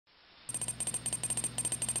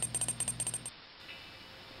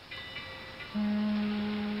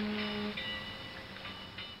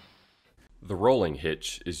The rolling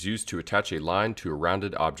hitch is used to attach a line to a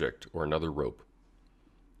rounded object or another rope.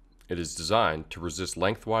 It is designed to resist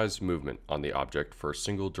lengthwise movement on the object for a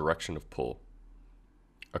single direction of pull.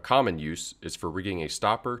 A common use is for rigging a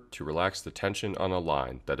stopper to relax the tension on a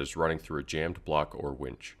line that is running through a jammed block or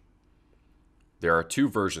winch. There are two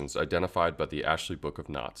versions identified by the Ashley Book of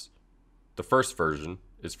Knots. The first version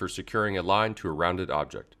is for securing a line to a rounded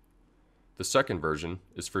object. The second version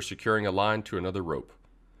is for securing a line to another rope.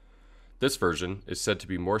 This version is said to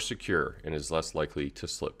be more secure and is less likely to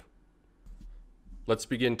slip. Let's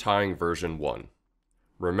begin tying version 1.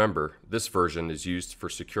 Remember, this version is used for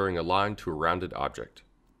securing a line to a rounded object.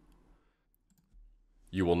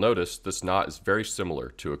 You will notice this knot is very similar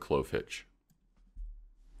to a clove hitch.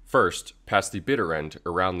 First, pass the bitter end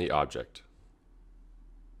around the object.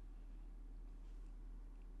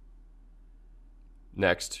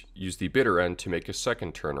 Next, use the bitter end to make a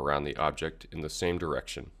second turn around the object in the same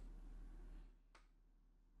direction.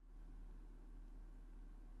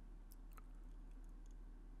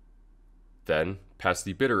 Then, pass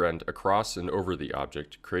the bitter end across and over the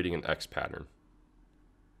object, creating an X pattern.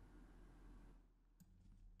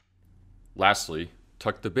 Lastly,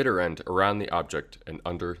 tuck the bitter end around the object and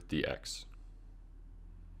under the X.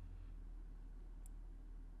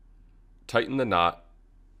 Tighten the knot,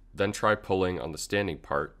 then try pulling on the standing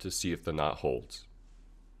part to see if the knot holds.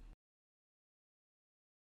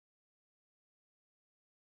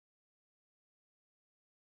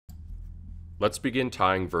 Let's begin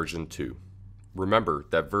tying version 2. Remember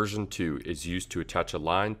that version 2 is used to attach a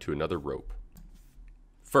line to another rope.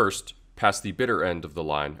 First, pass the bitter end of the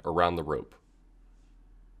line around the rope.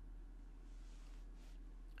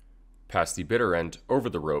 Pass the bitter end over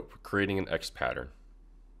the rope, creating an X pattern.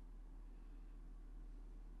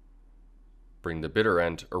 Bring the bitter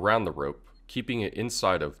end around the rope, keeping it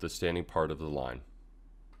inside of the standing part of the line.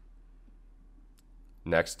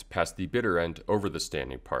 Next, pass the bitter end over the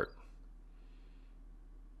standing part.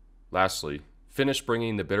 Lastly, finish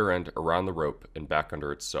bringing the bitter end around the rope and back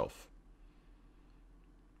under itself.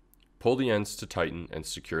 Pull the ends to tighten and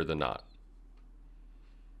secure the knot.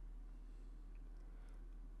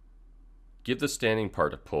 Give the standing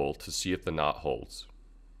part a pull to see if the knot holds.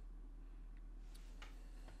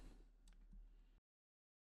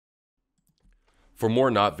 For more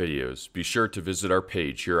knot videos, be sure to visit our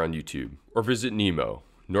page here on YouTube or visit NEMO,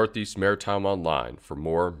 Northeast Maritime Online, for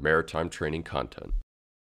more maritime training content.